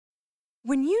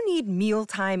When you need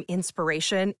mealtime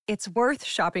inspiration, it's worth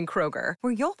shopping Kroger,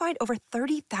 where you'll find over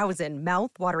 30,000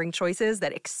 mouth-watering choices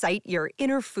that excite your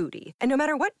inner foodie. And no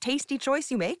matter what tasty choice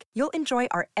you make, you'll enjoy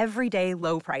our everyday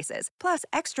low prices, plus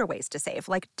extra ways to save,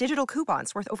 like digital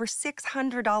coupons worth over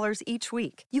 $600 each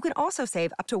week. You can also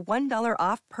save up to $1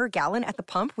 off per gallon at the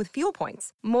pump with fuel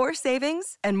points. More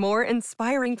savings and more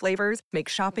inspiring flavors make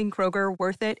shopping Kroger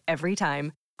worth it every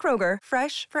time. Kroger,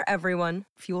 fresh for everyone.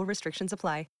 Fuel restrictions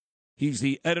apply. He's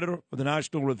the editor of the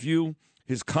National Review.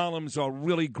 His columns are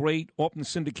really great, often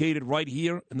syndicated right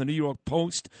here in the New York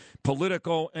Post,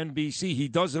 Politico, NBC. He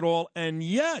does it all. And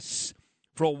yes,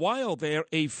 for a while there,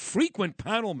 a frequent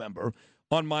panel member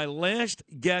on my last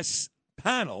guest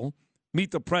panel,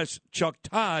 Meet the Press, Chuck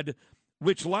Todd,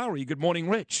 Rich Lowry. Good morning,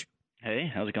 Rich.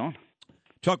 Hey, how's it going?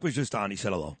 Chuck was just on. He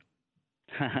said hello.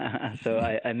 So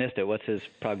I missed it. What's his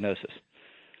prognosis?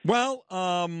 Well,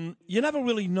 you never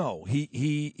really know.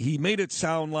 He made it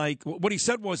sound like what he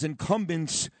said was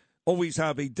incumbents always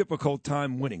have a difficult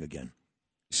time winning again.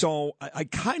 So I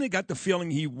kind of got the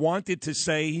feeling he wanted to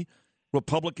say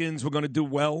Republicans were going to do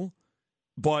well,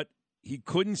 but he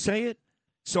couldn't say it.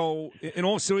 So in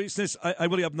all seriousness, I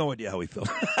really have no idea how he feels.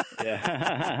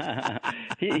 Yeah,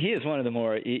 he is one of the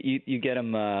more you get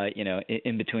him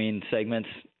in between segments.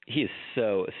 He is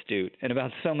so astute and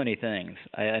about so many things.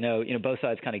 I know, both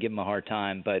sides kind of give him a hard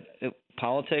time, but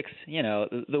politics,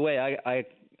 the way I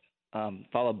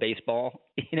follow baseball,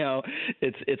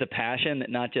 it's a passion,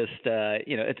 not just,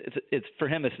 it's for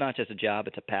him, it's not just a job,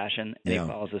 it's a passion. And Yeah. He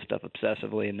follows this stuff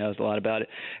obsessively and knows a lot about it.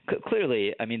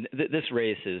 Clearly, I mean, this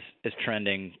race is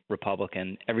trending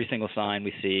Republican. Every single sign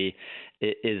we see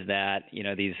is that,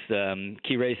 these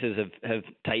key races have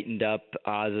tightened up.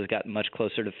 Oz has gotten much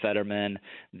closer to Fetterman.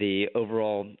 The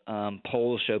overall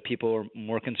polls show people are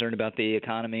more concerned about the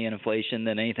economy and inflation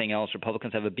than anything else.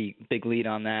 Republicans have a big lead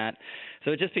on that. So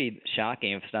it'd just be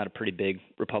shocking if it's not a pretty big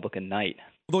Republican night.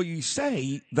 Although you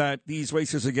say that these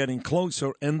races are getting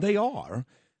closer, and they are,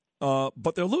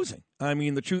 but they're losing. I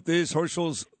mean, the truth is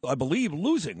Herschel's, I believe,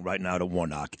 losing right now to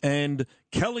Warnock, and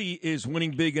Kelly is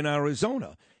winning big in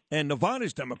Arizona, and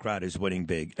Nevada's Democrat is winning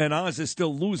big, and Oz is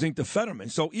still losing to Fetterman.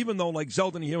 So even though, like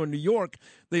Zeldin here in New York,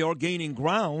 they are gaining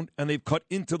ground, and they've cut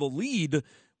into the lead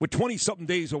with 20-something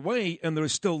days away, and they're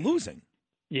still losing.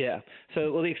 Yeah.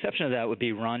 So, the exception of that would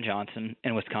be Ron Johnson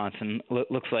in Wisconsin.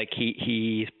 Looks like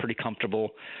he's pretty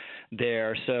comfortable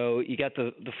there. So you got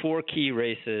the four key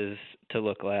races to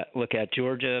look at: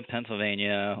 Georgia,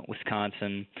 Pennsylvania,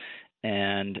 Wisconsin,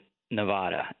 and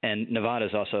Nevada. And Nevada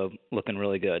is also looking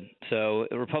really good. So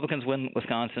the Republicans win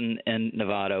Wisconsin and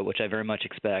Nevada, which I very much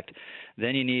expect.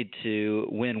 Then you need to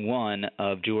win one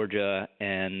of Georgia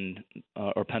and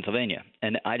or Pennsylvania.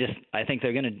 And I think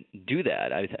they're going to do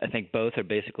that. I think both are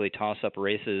basically toss-up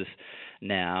races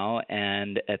now.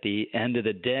 And at the end of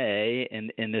the day,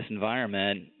 in this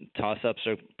environment, toss-ups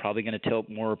are probably going to tilt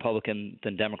more Republican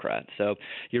than Democrat. So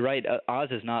you're right. Oz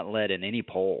has not led in any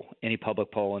poll, any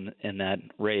public poll in that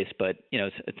race. But,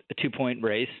 it's a two-point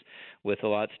race with a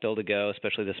lot still to go,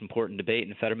 especially this important debate.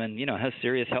 And Fetterman, has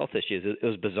serious health issues. It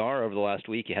was bizarre over the last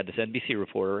week. You had this NBC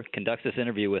reporter conducts this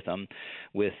interview with him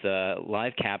with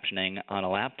live captioning on a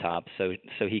laptop so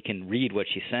he can read what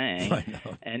she's saying.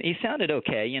 And he sounded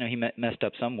okay. He messed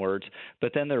up some words.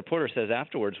 But then the reporter says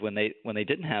afterwards when they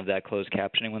didn't have that closed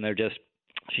captioning, when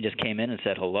she just came in and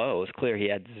said hello, it was clear he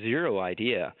had zero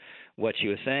idea what she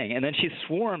was saying. And then she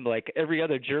swarmed like every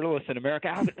other journalist in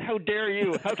America. How dare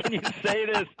you? How can you say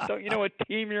this? Don't you know what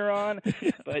team you're on?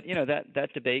 But,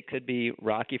 that debate could be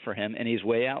rocky for him, and he's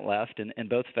way out left. And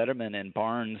both Fetterman and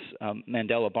Barnes,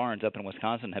 Mandela Barnes up in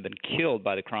Wisconsin, have been killed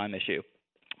by the crime issue.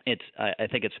 I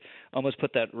think it's almost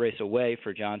put that race away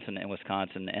for Johnson in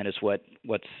Wisconsin, and it's what's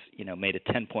made a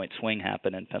 10-point swing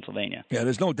happen in Pennsylvania. Yeah,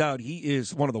 there's no doubt he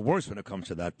is one of the worst when it comes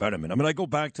to that Fetterman. I mean, I go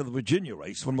back to the Virginia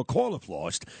race when McAuliffe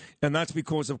lost, and that's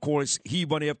because, of course, he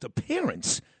went after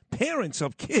parents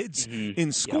of kids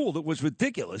in school. Yep. That was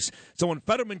ridiculous. So when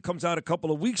Fetterman comes out a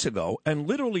couple of weeks ago and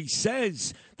literally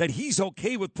says that he's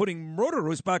okay with putting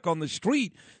murderers back on the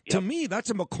street, to me,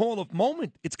 that's a McAuliffe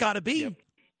moment. It's got to be.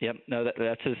 Yep. No,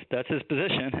 that's his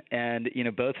position. And,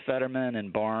 both Fetterman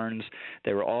and Barnes,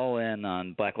 they were all in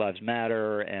on Black Lives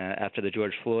Matter. After the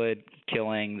George Floyd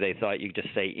killing, they thought you could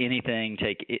just say anything,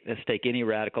 take any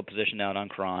radical position out on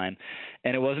crime.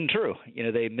 And it wasn't true.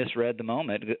 They misread the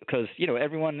moment because,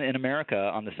 everyone in America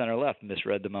on the center left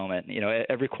misread the moment.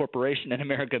 Every corporation in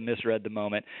America misread the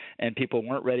moment, and people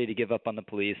weren't ready to give up on the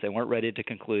police. They weren't ready to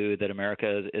conclude that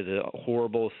America is a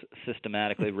horrible,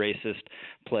 systematically racist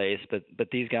place. But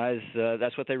these guys,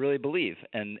 that's what they really believe,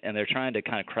 and they're trying to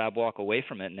kind of crab walk away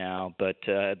from it now, but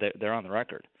they're on the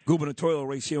record. Gubernatorial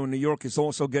race here in New York is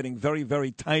also getting very,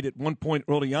 very tight. At one point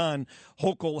early on,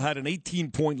 Hochul had an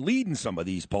 18-point lead in some of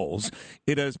these polls.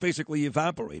 It has basically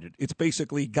evaporated. It's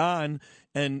basically gone,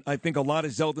 and I think a lot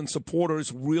of Zeldin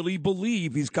supporters really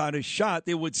believe he's got a shot.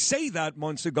 They would say that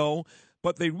months ago,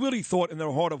 but they really thought in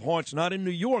their heart of hearts, not in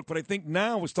New York, but I think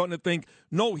now we're starting to think,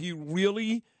 no, he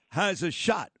really has a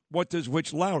shot. What does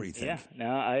Rich Lowry think? Yeah, no,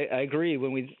 I agree.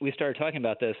 When we started talking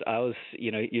about this, I was,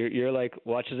 you're like,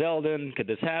 watch Zeldin. Could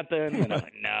this happen? And I'm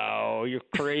like, no, you're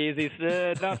crazy,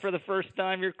 Sid. Not for the first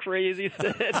time. You're crazy,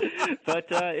 Sid. But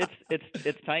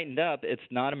it's tightened up. It's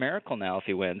not a miracle now if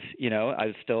he wins. I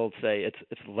would still say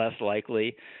it's less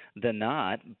likely than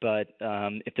not. But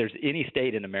if there's any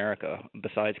state in America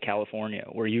besides California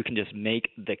where you can just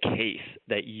make the case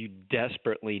that you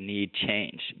desperately need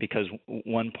change because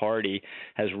one party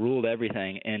has ruled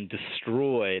everything and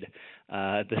destroyed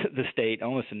the state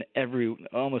almost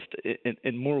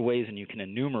in more ways than you can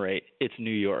enumerate, it's New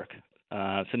York.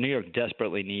 So New York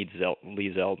desperately needs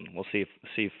Lee Zeldin. We'll see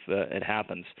if it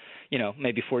happens.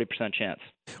 Maybe 40% chance.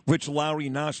 Rich Lowry,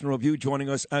 National Review, joining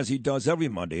us as he does every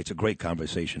Monday. It's a great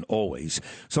conversation, always.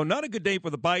 So not a good day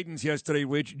for the Bidens yesterday,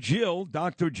 Rich.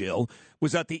 Dr. Jill,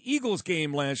 was at the Eagles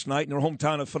game last night in her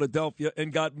hometown of Philadelphia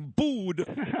and got booed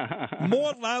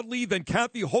more loudly than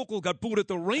Kathy Hochul got booed at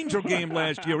the Ranger game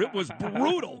last year. It was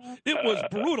brutal. It was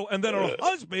brutal. And then her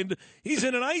husband, he's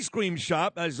in an ice cream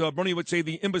shop, as Bernie would say,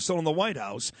 the imbecile in the White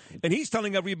House, and he's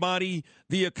telling everybody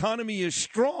the economy is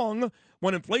strong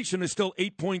when inflation is still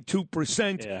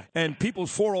 8.2%, and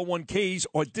people's 401ks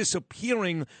are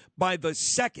disappearing by the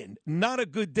second. Not a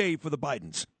good day for the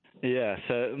Bidens. Yeah,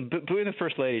 so booing the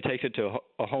First Lady takes it to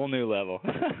a whole new level.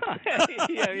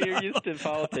 You're used to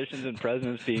politicians and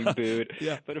presidents being booed,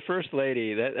 but a First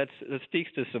Lady, that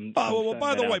speaks to some. By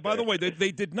the way,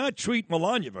 they did not treat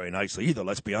Melania very nicely either.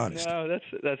 Let's be honest. No,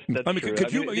 that's I mean, true.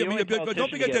 Don't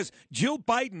forget this. Jill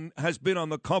Biden has been on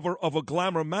the cover of a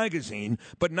Glamour magazine,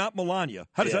 but not Melania.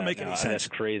 How does that make any sense? That's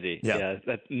crazy. Yeah,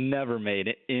 that never made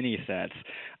any sense.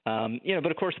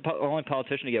 But of course, the only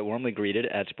politician to get warmly greeted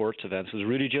at sports events was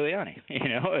Rudy Giuliani.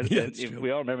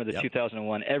 We all remember the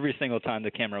 2001. Every single time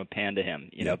the camera would pan to him,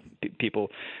 people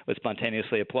would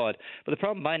spontaneously applaud. But the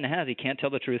problem Biden has, he can't tell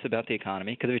the truth about the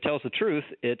economy because if he tells the truth,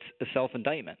 it's a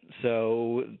self-indictment.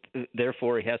 So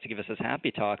therefore, he has to give us this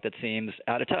happy talk that seems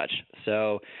out of touch.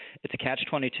 So it's a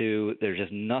catch-22. There's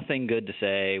just nothing good to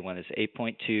say when it's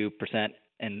 8.2%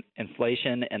 and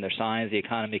inflation, and there's signs the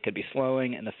economy could be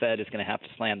slowing, and the Fed is going to have to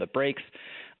slam the brakes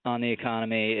on the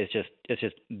economy. It's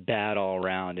just bad all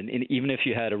around. And even if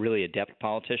you had a really adept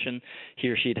politician, he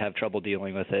or she'd have trouble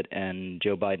dealing with it, and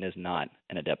Joe Biden is not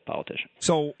an adept politician.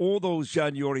 So all those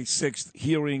January 6th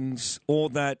hearings, all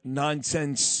that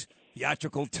nonsense,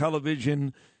 theatrical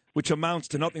television, which amounts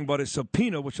to nothing but a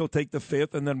subpoena, which will take the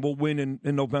 5th, and then we'll win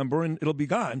in November, and it'll be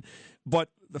gone. But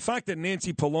the fact that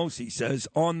Nancy Pelosi says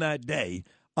on that day,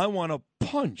 I want to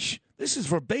punch, this is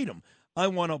verbatim, I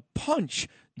want to punch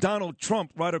Donald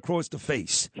Trump right across the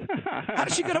face. How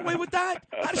does she get away with that?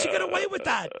 How does she get away with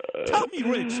that? Tell me,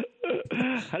 Rich.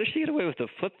 How does she get away with the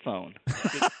flip phone?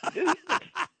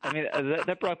 I mean,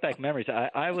 that brought back memories.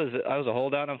 I was a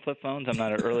holdout on flip phones. I'm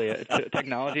not an early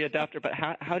technology adopter, but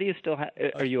how do you still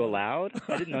are you allowed?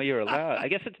 I didn't know you were allowed. I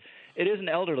guess it is an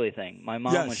elderly thing. My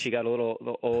mom, when she got a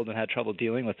little old and had trouble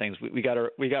dealing with things, we got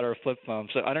her a flip phone.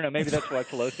 So I don't know. Maybe that's why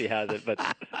Pelosi has it, but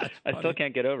I still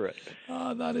can't get over it.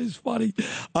 Oh, that is funny.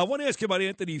 I want to ask you about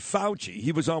Anthony Fauci.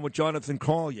 He was on with Jonathan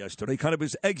Karl yesterday, kind of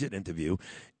his exit interview.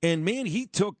 And, man, he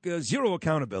took zero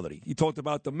accountability. He talked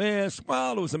about the mask.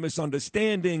 Well, it was a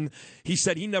misunderstanding. He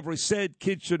said he never said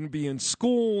kids shouldn't be in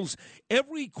schools.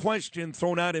 Every question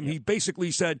thrown at him, he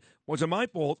basically said, was it my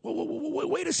fault?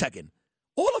 Wait a second.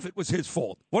 All of it was his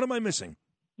fault. What am I missing?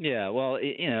 Yeah, well,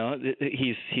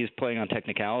 he's playing on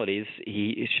technicalities.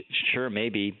 He sure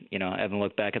maybe, I haven't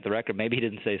looked back at the record. Maybe he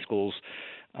didn't say schools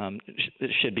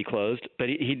should be closed, but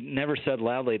he never said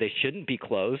loudly they shouldn't be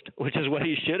closed, which is what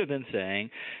he should have been saying.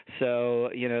 So,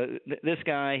 this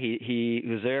guy, he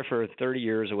was there for 30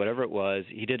 years or whatever it was.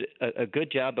 He did a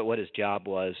good job at what his job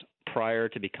was prior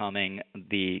to becoming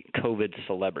the COVID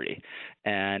celebrity.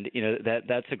 And,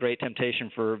 that's a great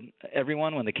temptation for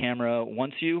everyone when the camera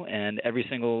wants you, and every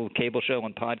single cable show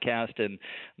and podcast and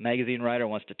magazine writer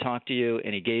wants to talk to you,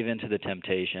 and he gave in to the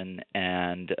temptation.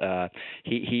 And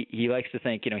he likes to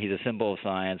think, he's a symbol of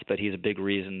science, but he's a big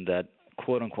reason that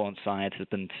quote-unquote science has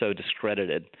been so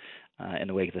discredited in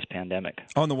the wake of this pandemic.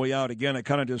 On the way out, again, I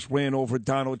kind of just ran over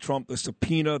Donald Trump, the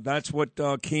subpoena. That's what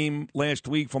came last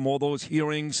week from all those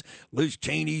hearings. Liz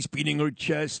Cheney's beating her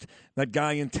chest. That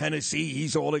guy in Tennessee,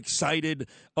 he's all excited.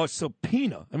 A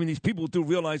subpoena. I mean, these people do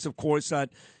realize, of course, that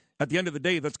at the end of the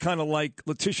day, that's kind of like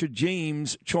Letitia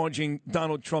James charging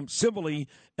Donald Trump civilly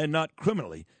and not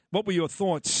criminally. What were your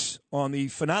thoughts on the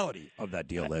finality of that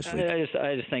deal last week?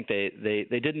 I just think they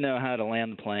didn't know how to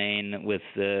land the plane with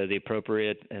the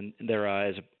appropriate, in their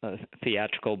eyes,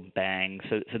 theatrical bang.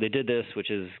 So they did this,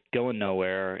 which is going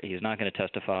nowhere. He's not going to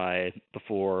testify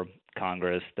before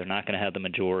Congress. They're not going to have the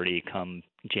majority come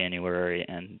January,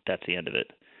 and that's the end of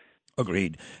it.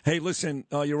 Agreed. Hey, listen,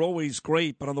 you're always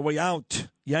great, but on the way out,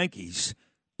 Yankees,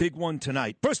 big one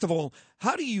tonight. First of all,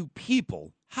 how do you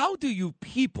people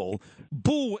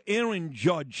boo Aaron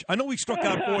Judge? I know he struck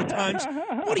out 4 times.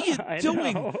 What are you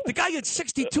doing? The guy had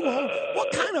 62 home.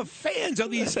 What kind of fans are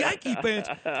these Yankee fans?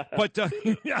 But, I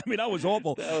mean, that was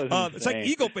awful. It's like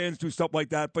Eagle fans do stuff like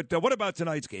that. But what about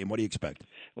tonight's game? What do you expect?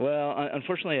 Well,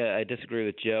 unfortunately, I disagree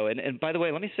with Joe. And by the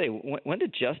way, let me say, when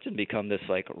did Justin become this,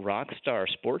 like, rock star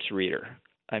sports reader?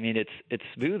 I mean, it's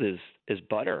smooth as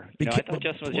butter. I thought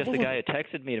Justin was just the guy who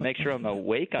texted me to make sure I'm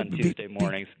awake on Tuesday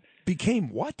mornings. Became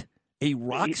what? A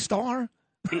rock star?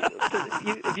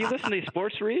 Have you listened to these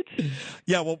sports reads?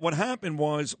 Yeah, well, what happened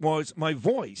was my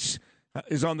voice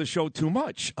is on the show too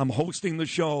much. I'm hosting the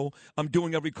show. I'm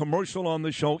doing every commercial on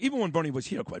the show, even when Bernie was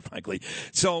here, quite frankly.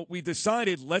 So we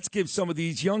decided, let's give some of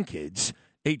these young kids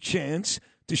a chance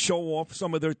to show off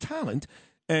some of their talent.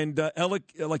 And Alec,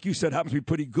 like you said, happens to be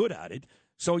pretty good at it.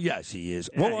 So, yes, he is.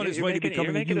 Well, on his way to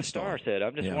becoming a star, Sid.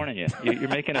 I'm just warning you. You're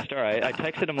making a star. I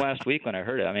texted him last week when I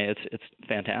heard it. I mean, it's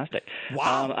fantastic.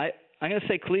 Wow. I'm going to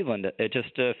say Cleveland. It just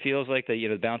feels like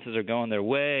the bounces are going their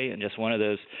way, and just one of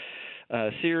those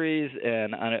series.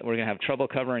 And we're going to have trouble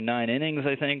covering 9 innings,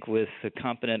 I think, with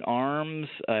competent arms.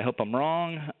 I hope I'm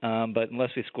wrong, but unless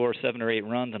we score 7 or 8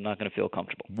 runs, I'm not going to feel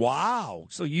comfortable. Wow.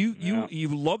 So you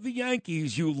love the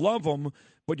Yankees. You love them.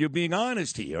 But you're being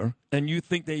honest here, and you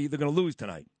think they're going to lose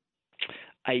tonight.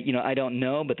 I don't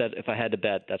know, but if I had to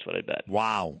bet, that's what I'd bet.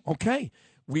 Wow. Okay.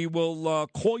 We will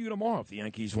call you tomorrow if the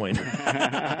Yankees win.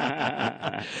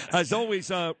 As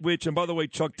always, Rich, and by the way,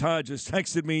 Chuck Todd just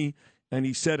texted me, and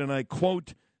he said, and I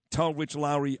quote, "Tell Rich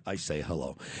Lowry I say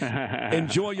hello."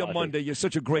 Enjoy your Awesome. Monday. You're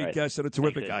such a great guest and a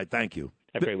terrific guy. Thank you.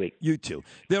 Have a great week. You too.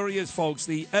 There he is, folks,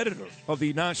 the editor of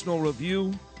the National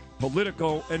Review,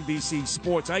 Politico, NBC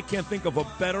Sports. I can't think of a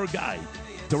better guy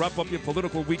to wrap up your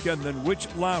political weekend than Rich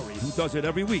Lowry, who does it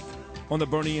every week on the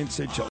Bernie and Sid Show.